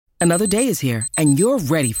Another day is here, and you're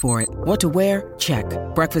ready for it. What to wear? Check.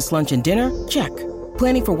 Breakfast, lunch, and dinner? Check.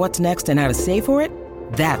 Planning for what's next and how to save for it?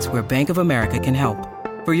 That's where Bank of America can help.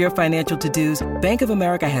 For your financial to-dos, Bank of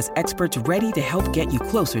America has experts ready to help get you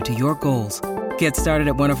closer to your goals. Get started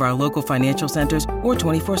at one of our local financial centers or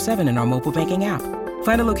 24/7 in our mobile banking app.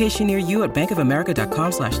 Find a location near you at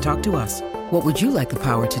bankofamerica.com/talktous. What would you like the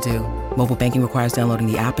power to do? Mobile banking requires downloading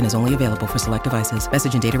the app and is only available for select devices.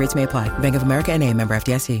 Message and data rates may apply. Bank of America N.A., member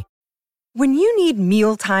FDIC. When you need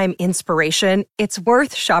mealtime inspiration, it's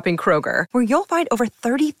worth shopping Kroger, where you'll find over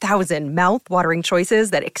 30,000 mouth-watering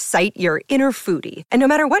choices that excite your inner foodie. And no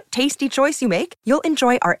matter what tasty choice you make, you'll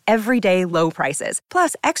enjoy our everyday low prices,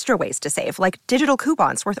 plus extra ways to save, like digital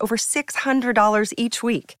coupons worth over $600 each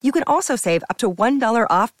week. You can also save up to $1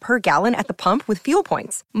 off per gallon at the pump with fuel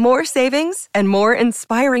points. More savings and more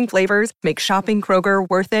inspiring flavors make shopping Kroger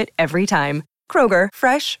worth it every time. Kroger,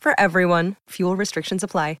 fresh for everyone. Fuel restrictions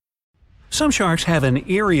apply. Some sharks have an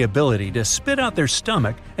eerie ability to spit out their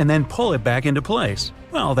stomach and then pull it back into place.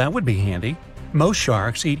 Well, that would be handy. Most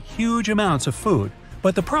sharks eat huge amounts of food,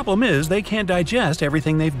 but the problem is they can't digest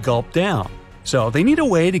everything they've gulped down. So they need a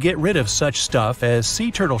way to get rid of such stuff as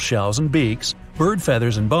sea turtle shells and beaks, bird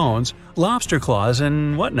feathers and bones, lobster claws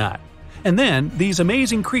and whatnot. And then these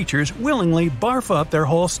amazing creatures willingly barf up their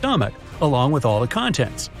whole stomach, along with all the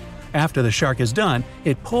contents. After the shark is done,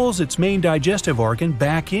 it pulls its main digestive organ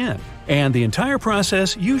back in, and the entire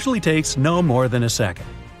process usually takes no more than a second.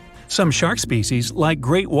 Some shark species, like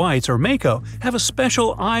great whites or mako, have a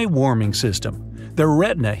special eye-warming system. Their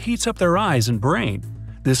retina heats up their eyes and brain.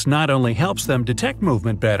 This not only helps them detect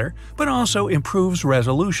movement better, but also improves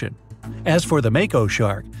resolution. As for the mako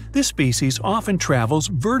shark, this species often travels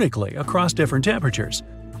vertically across different temperatures.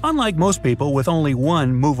 Unlike most people with only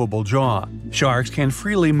one movable jaw, sharks can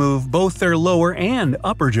freely move both their lower and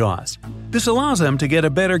upper jaws. This allows them to get a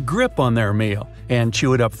better grip on their meal and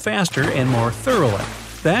chew it up faster and more thoroughly.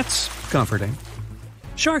 That's comforting.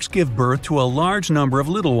 Sharks give birth to a large number of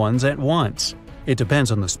little ones at once. It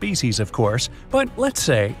depends on the species, of course, but let's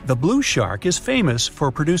say the blue shark is famous for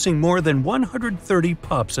producing more than 130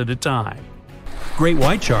 pups at a time. Great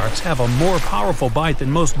white sharks have a more powerful bite than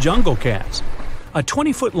most jungle cats. A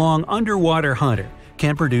 20-foot-long underwater hunter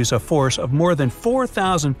can produce a force of more than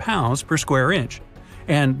 4,000 pounds per square inch.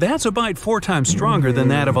 And that's a bite 4 times stronger than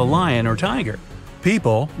that of a lion or tiger.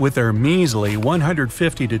 People, with their measly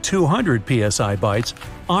 150 to 200 psi bites,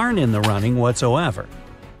 aren't in the running whatsoever.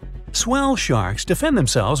 Swell sharks defend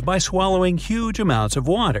themselves by swallowing huge amounts of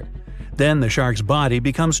water. Then the shark's body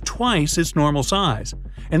becomes twice its normal size,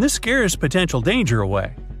 and this scares potential danger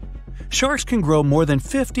away. Sharks can grow more than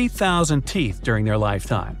 50,000 teeth during their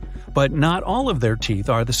lifetime, but not all of their teeth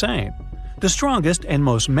are the same. The strongest and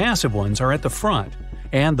most massive ones are at the front,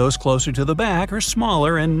 and those closer to the back are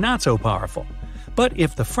smaller and not so powerful. But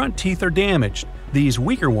if the front teeth are damaged, these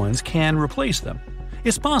weaker ones can replace them.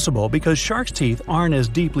 It's possible because sharks' teeth aren't as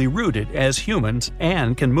deeply rooted as humans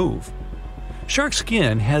and can move. Shark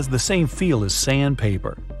skin has the same feel as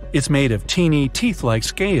sandpaper. It's made of teeny, teeth-like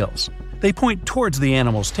scales. They point towards the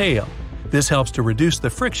animal's tail. This helps to reduce the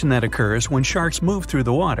friction that occurs when sharks move through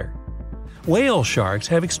the water. Whale sharks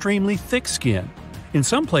have extremely thick skin. In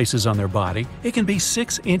some places on their body, it can be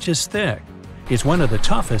 6 inches thick. It's one of the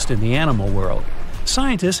toughest in the animal world.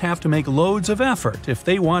 Scientists have to make loads of effort if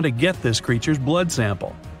they want to get this creature's blood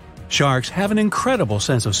sample. Sharks have an incredible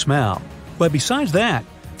sense of smell, but besides that,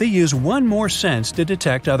 they use one more sense to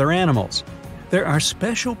detect other animals. There are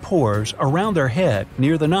special pores around their head,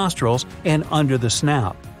 near the nostrils, and under the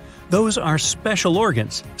snout. Those are special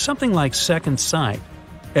organs, something like second sight.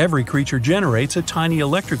 Every creature generates a tiny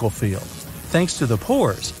electrical field. Thanks to the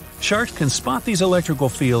pores, sharks can spot these electrical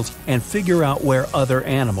fields and figure out where other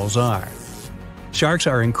animals are. Sharks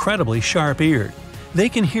are incredibly sharp-eared. They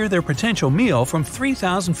can hear their potential meal from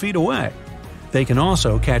 3,000 feet away. They can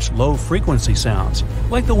also catch low-frequency sounds,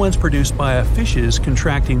 like the ones produced by a fish's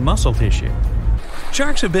contracting muscle tissue.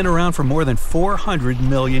 Sharks have been around for more than 400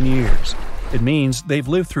 million years. It means they've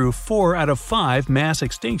lived through 4 out of 5 mass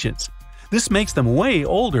extinctions. This makes them way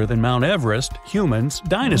older than Mount Everest, humans,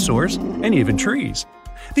 dinosaurs, and even trees.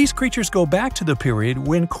 These creatures go back to the period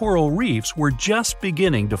when coral reefs were just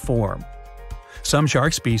beginning to form. Some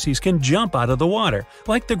shark species can jump out of the water,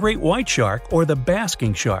 like the great white shark or the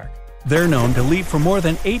basking shark. They're known to leap from more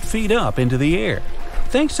than 8 feet up into the air.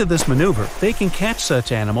 Thanks to this maneuver, they can catch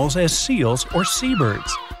such animals as seals or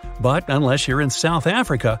seabirds. But unless you're in South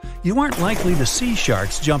Africa, you aren't likely to see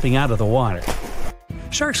sharks jumping out of the water.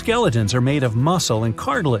 Shark skeletons are made of muscle and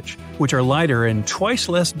cartilage, which are lighter and twice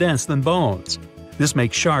less dense than bones. This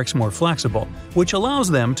makes sharks more flexible, which allows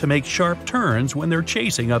them to make sharp turns when they're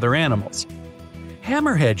chasing other animals.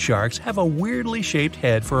 Hammerhead sharks have a weirdly shaped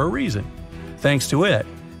head for a reason. Thanks to it,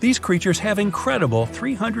 these creatures have incredible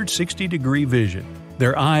 360-degree vision.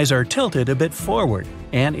 Their eyes are tilted a bit forward,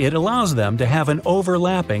 and it allows them to have an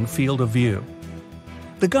overlapping field of view.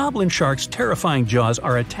 The goblin shark's terrifying jaws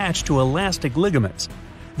are attached to elastic ligaments.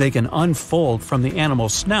 They can unfold from the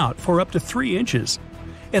animal's snout for up to 3 inches.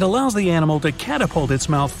 It allows the animal to catapult its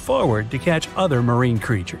mouth forward to catch other marine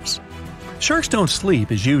creatures. Sharks don't sleep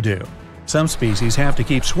as you do. Some species have to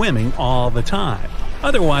keep swimming all the time.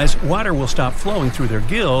 Otherwise, water will stop flowing through their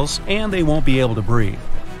gills and they won't be able to breathe.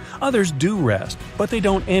 Others do rest, but they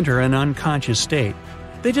don't enter an unconscious state.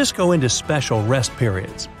 They just go into special rest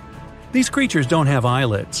periods. These creatures don't have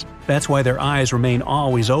eyelids. That's why their eyes remain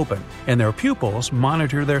always open, and their pupils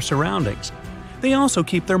monitor their surroundings. They also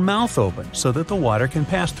keep their mouth open so that the water can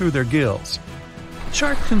pass through their gills.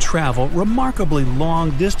 Sharks can travel remarkably long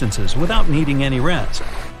distances without needing any rest,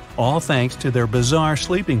 all thanks to their bizarre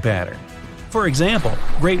sleeping pattern. For example,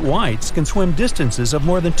 great whites can swim distances of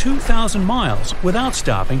more than 2,000 miles without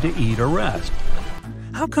stopping to eat or rest.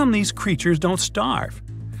 How come these creatures don't starve?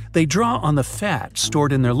 They draw on the fat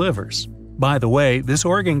stored in their livers. By the way, this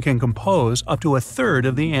organ can compose up to a third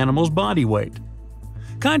of the animal's body weight.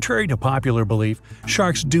 Contrary to popular belief,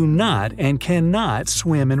 sharks do not and cannot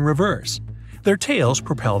swim in reverse. Their tails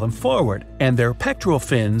propel them forward, and their pectoral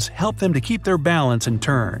fins help them to keep their balance and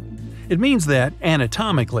turn. It means that,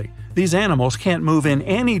 anatomically, these animals can't move in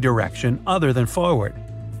any direction other than forward.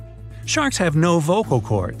 Sharks have no vocal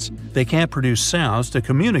cords. They can't produce sounds to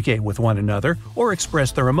communicate with one another or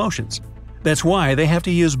express their emotions. That's why they have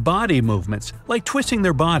to use body movements, like twisting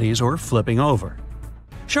their bodies or flipping over.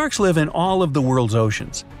 Sharks live in all of the world's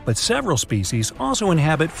oceans, but several species also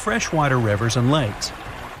inhabit freshwater rivers and lakes.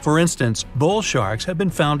 For instance, bull sharks have been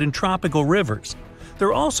found in tropical rivers.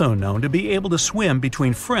 They're also known to be able to swim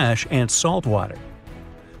between fresh and salt water.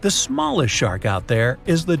 The smallest shark out there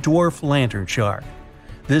is the dwarf lantern shark.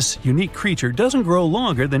 This unique creature doesn't grow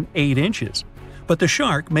longer than 8 inches, but the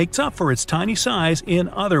shark makes up for its tiny size in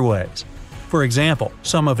other ways. For example,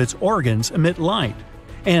 some of its organs emit light,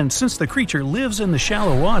 and since the creature lives in the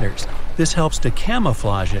shallow waters, this helps to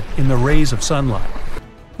camouflage it in the rays of sunlight.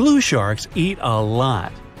 Blue sharks eat a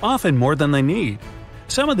lot, often more than they need.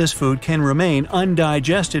 Some of this food can remain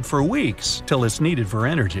undigested for weeks till it's needed for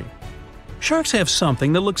energy. Sharks have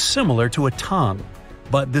something that looks similar to a tongue,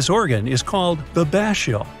 but this organ is called the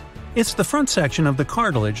basial. It's the front section of the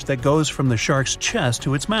cartilage that goes from the shark's chest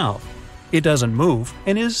to its mouth. It doesn't move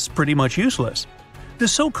and is pretty much useless. The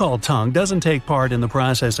so-called tongue doesn't take part in the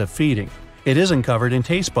process of feeding. It isn't covered in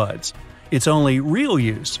taste buds. Its only real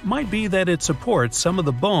use might be that it supports some of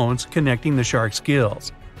the bones connecting the shark's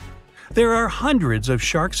gills. There are hundreds of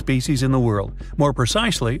shark species in the world, more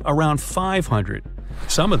precisely around 500.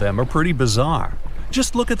 Some of them are pretty bizarre.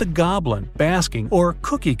 Just look at the goblin, basking, or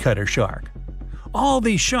cookie-cutter shark. All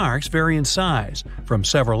these sharks vary in size, from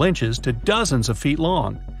several inches to dozens of feet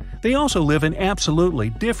long. They also live in absolutely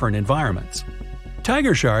different environments.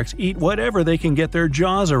 Tiger sharks eat whatever they can get their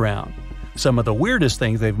jaws around. Some of the weirdest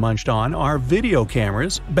things they've munched on are video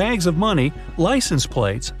cameras, bags of money, license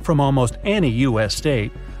plates from almost any U.S.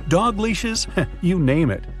 state, dog leashes, you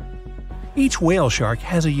name it. Each whale shark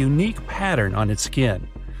has a unique pattern on its skin.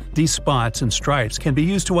 These spots and stripes can be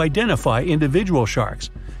used to identify individual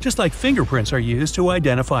sharks, just like fingerprints are used to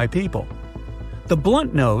identify people. The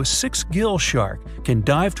blunt-nosed six-gill shark can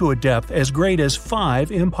dive to a depth as great as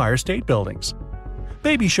 5 Empire State Buildings.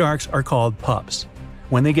 Baby sharks are called pups.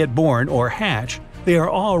 When they get born or hatch, they are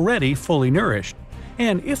already fully nourished,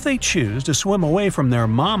 and if they choose to swim away from their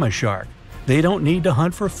mama shark, they don't need to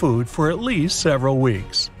hunt for food for at least several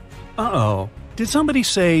weeks. Uh-oh, did somebody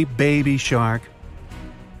say baby shark?